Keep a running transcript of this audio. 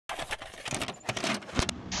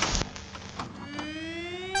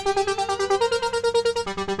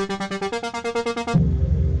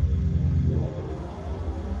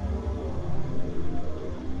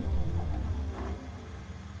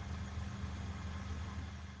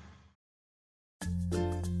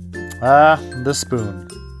The spoon.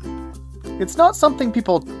 It's not something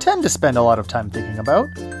people tend to spend a lot of time thinking about,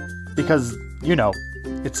 because, you know,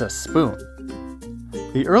 it's a spoon.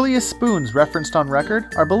 The earliest spoons referenced on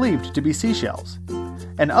record are believed to be seashells,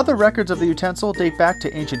 and other records of the utensil date back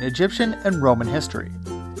to ancient Egyptian and Roman history.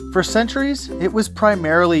 For centuries, it was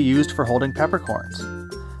primarily used for holding peppercorns.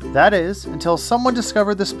 That is, until someone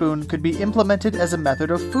discovered the spoon could be implemented as a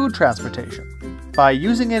method of food transportation. By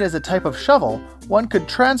using it as a type of shovel, one could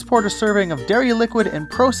transport a serving of dairy liquid and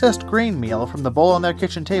processed grain meal from the bowl on their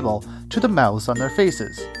kitchen table to the mouths on their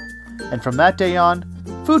faces. And from that day on,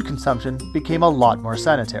 food consumption became a lot more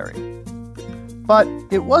sanitary. But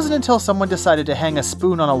it wasn't until someone decided to hang a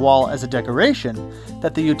spoon on a wall as a decoration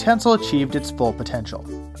that the utensil achieved its full potential.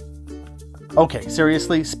 Okay,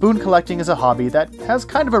 seriously, spoon collecting is a hobby that has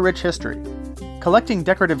kind of a rich history. Collecting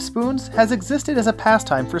decorative spoons has existed as a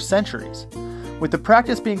pastime for centuries, with the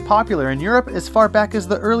practice being popular in Europe as far back as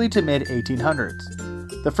the early to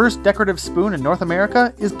mid-1800s. The first decorative spoon in North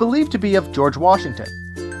America is believed to be of George Washington,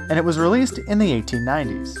 and it was released in the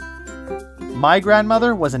 1890s. My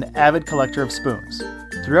grandmother was an avid collector of spoons.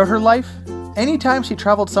 Throughout her life, anytime she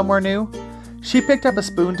traveled somewhere new, she picked up a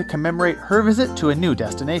spoon to commemorate her visit to a new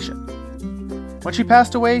destination. When she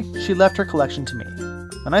passed away, she left her collection to me,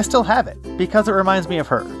 and I still have it because it reminds me of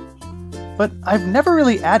her. But I've never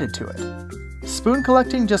really added to it. Spoon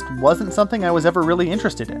collecting just wasn't something I was ever really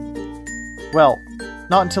interested in. Well,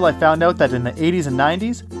 not until I found out that in the 80s and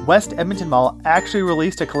 90s, West Edmonton Mall actually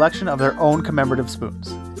released a collection of their own commemorative spoons.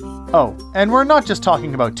 Oh, and we're not just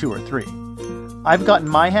talking about 2 or 3. I've gotten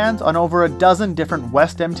my hands on over a dozen different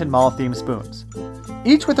West Edmonton Mall themed spoons,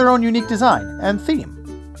 each with their own unique design and theme.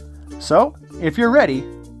 So, if you're ready,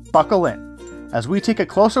 buckle in, as we take a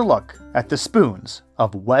closer look at the spoons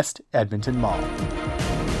of West Edmonton Mall.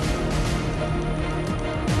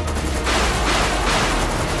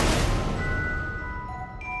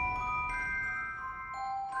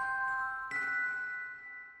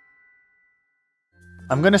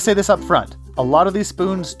 I'm gonna say this up front, a lot of these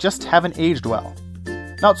spoons just haven't aged well.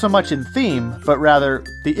 Not so much in theme, but rather,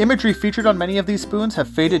 the imagery featured on many of these spoons have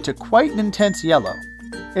faded to quite an intense yellow.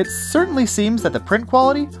 It certainly seems that the print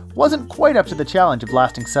quality wasn't quite up to the challenge of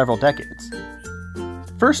lasting several decades.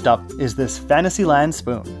 First up is this Fantasyland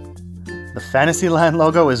spoon. The Fantasyland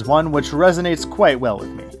logo is one which resonates quite well with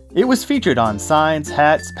me. It was featured on signs,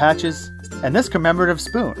 hats, patches, and this commemorative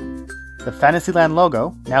spoon. The Fantasyland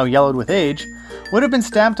logo, now yellowed with age, would have been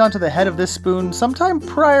stamped onto the head of this spoon sometime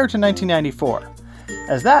prior to 1994,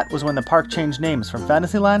 as that was when the park changed names from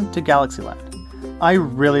Fantasyland to Galaxyland. I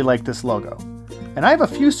really like this logo, and I have a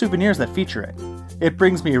few souvenirs that feature it. It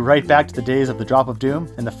brings me right back to the days of the Drop of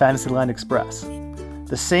Doom and the Fantasyland Express.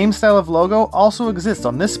 The same style of logo also exists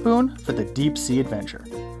on this spoon for the Deep Sea Adventure.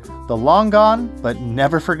 The long gone, but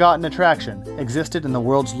never forgotten attraction existed in the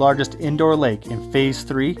world's largest indoor lake in Phase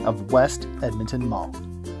 3 of West Edmonton Mall.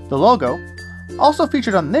 The logo, also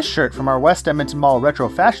featured on this shirt from our West Edmonton Mall Retro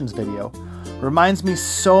Fashions video, reminds me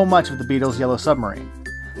so much of the Beatles' Yellow Submarine.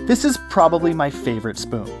 This is probably my favorite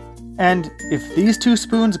spoon. And if these two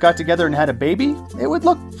spoons got together and had a baby, it would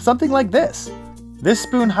look something like this. This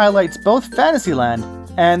spoon highlights both Fantasyland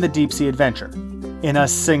and the Deep Sea Adventure in a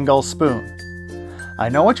single spoon. I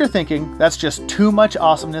know what you're thinking, that's just too much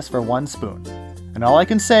awesomeness for one spoon. And all I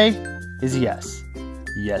can say is yes.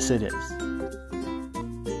 Yes it is.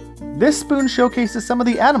 This spoon showcases some of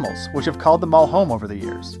the animals which have called the mall home over the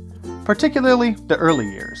years, particularly the early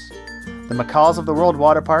years. The macaws of the World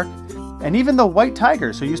Water Park, and even the white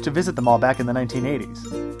tigers who used to visit the mall back in the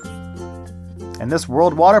 1980s. And this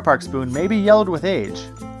World Water Park spoon may be yellowed with age,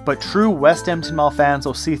 but true West Edmonton Mall fans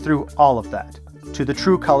will see through all of that, to the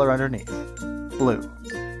true color underneath. Blue.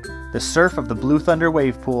 The surf of the Blue Thunder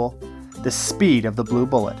wave pool, the speed of the Blue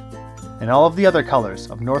Bullet, and all of the other colors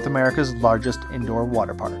of North America's largest indoor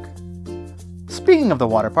water park. Speaking of the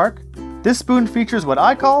water park, this spoon features what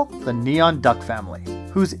I call the Neon Duck family,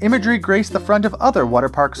 whose imagery graced the front of other water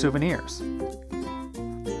park souvenirs.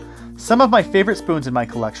 Some of my favorite spoons in my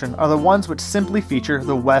collection are the ones which simply feature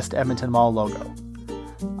the West Edmonton Mall logo.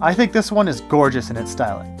 I think this one is gorgeous in its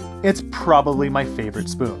styling. It's probably my favorite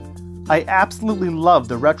spoon. I absolutely love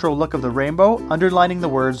the retro look of the rainbow underlining the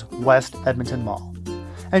words West Edmonton Mall.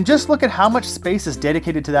 And just look at how much space is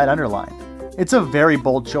dedicated to that underline. It's a very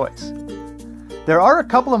bold choice. There are a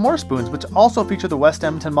couple of more spoons which also feature the West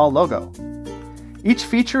Edmonton Mall logo. Each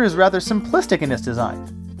feature is rather simplistic in its design,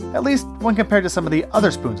 at least when compared to some of the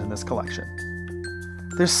other spoons in this collection.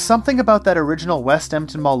 There's something about that original West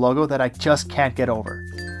Edmonton Mall logo that I just can't get over.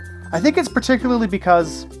 I think it's particularly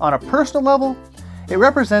because, on a personal level, it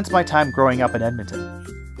represents my time growing up in Edmonton.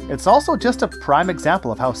 It's also just a prime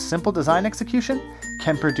example of how simple design execution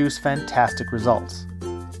can produce fantastic results.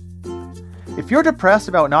 If you're depressed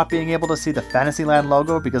about not being able to see the Fantasyland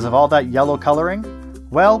logo because of all that yellow coloring,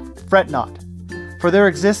 well, fret not, for there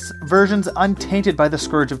exists versions untainted by the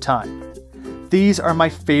scourge of time. These are my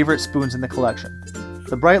favorite spoons in the collection.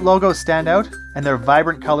 The bright logos stand out, and their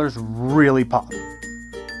vibrant colors really pop.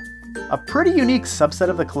 A pretty unique subset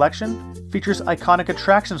of the collection features iconic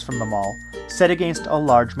attractions from the mall set against a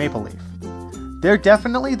large maple leaf. They're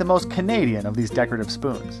definitely the most Canadian of these decorative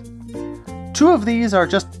spoons. Two of these are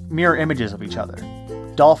just mirror images of each other,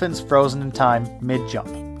 dolphins frozen in time mid-jump.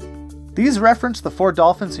 These reference the 4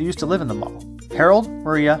 dolphins who used to live in the mall: Harold,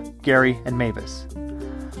 Maria, Gary, and Mavis.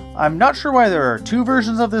 I'm not sure why there are 2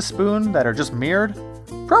 versions of this spoon that are just mirrored,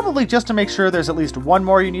 probably just to make sure there's at least one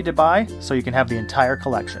more you need to buy so you can have the entire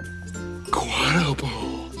collection.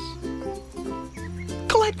 Quadruples.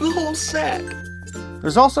 Collect the whole set.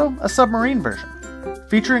 There's also a submarine version,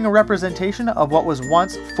 featuring a representation of what was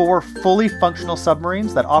once 4 fully functional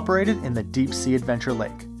submarines that operated in the deep-sea adventure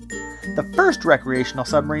lake. The first recreational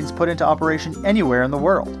submarines put into operation anywhere in the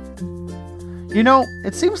world. You know,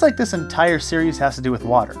 it seems like this entire series has to do with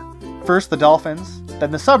water. First the dolphins,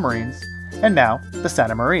 then the submarines, and now the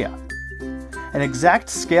Santa Maria. An exact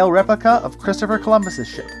scale replica of Christopher Columbus's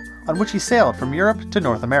ship, on which he sailed from Europe to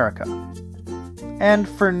North America. And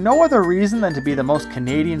for no other reason than to be the most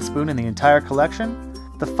Canadian spoon in the entire collection,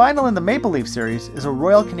 the final in the Maple Leaf series is a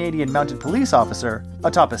Royal Canadian Mounted Police officer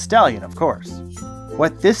atop a stallion, of course.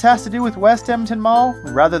 What this has to do with West Edmonton Mall,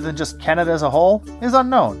 rather than just Canada as a whole, is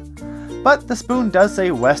unknown, but the spoon does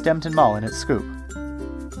say West Edmonton Mall in its scoop.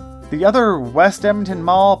 The other West Edmonton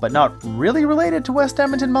Mall, but not really related to West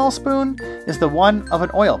Edmonton Mall spoon, is the one of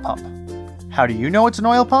an oil pump. How do you know it's an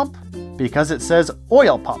oil pump? Because it says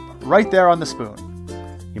oil pump right there on the spoon.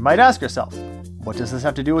 You might ask yourself, what does this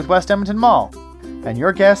have to do with West Edmonton Mall? And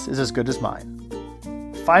your guess is as good as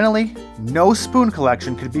mine. Finally, no spoon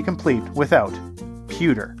collection could be complete without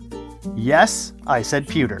pewter. Yes, I said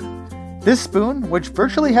pewter. This spoon, which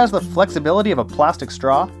virtually has the flexibility of a plastic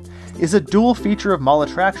straw, is a dual feature of mall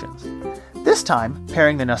attractions. This time,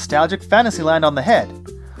 pairing the nostalgic Fantasyland on the head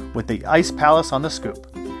with the Ice Palace on the scoop.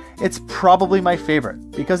 It's probably my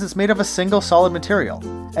favorite because it's made of a single solid material,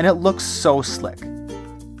 and it looks so slick.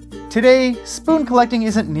 Today, spoon collecting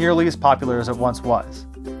isn't nearly as popular as it once was.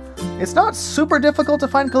 It's not super difficult to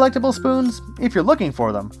find collectible spoons if you're looking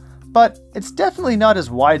for them, but it's definitely not as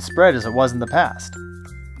widespread as it was in the past.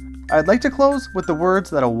 I'd like to close with the words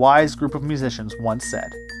that a wise group of musicians once said.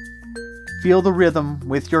 Feel the rhythm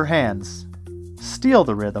with your hands. Steal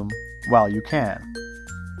the rhythm while you can.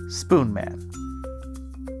 Spoon Man.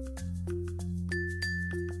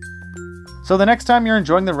 So the next time you're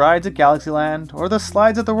enjoying the rides at Galaxyland or the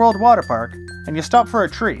slides at the World Water Park, and you stop for a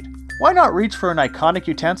treat, why not reach for an iconic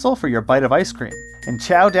utensil for your bite of ice cream, and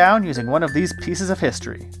chow down using one of these pieces of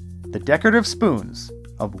history, the decorative spoons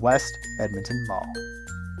of West Edmonton Mall.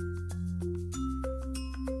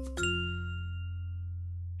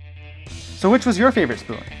 So which was your favorite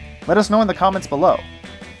spoon? Let us know in the comments below.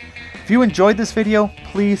 If you enjoyed this video,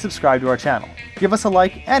 please subscribe to our channel, give us a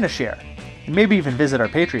like and a share, and maybe even visit our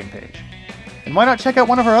Patreon page. And why not check out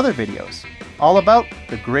one of our other videos, all about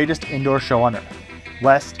the greatest indoor show on earth,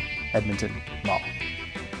 West Edmonton Mall.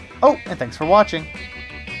 Oh, and thanks for watching.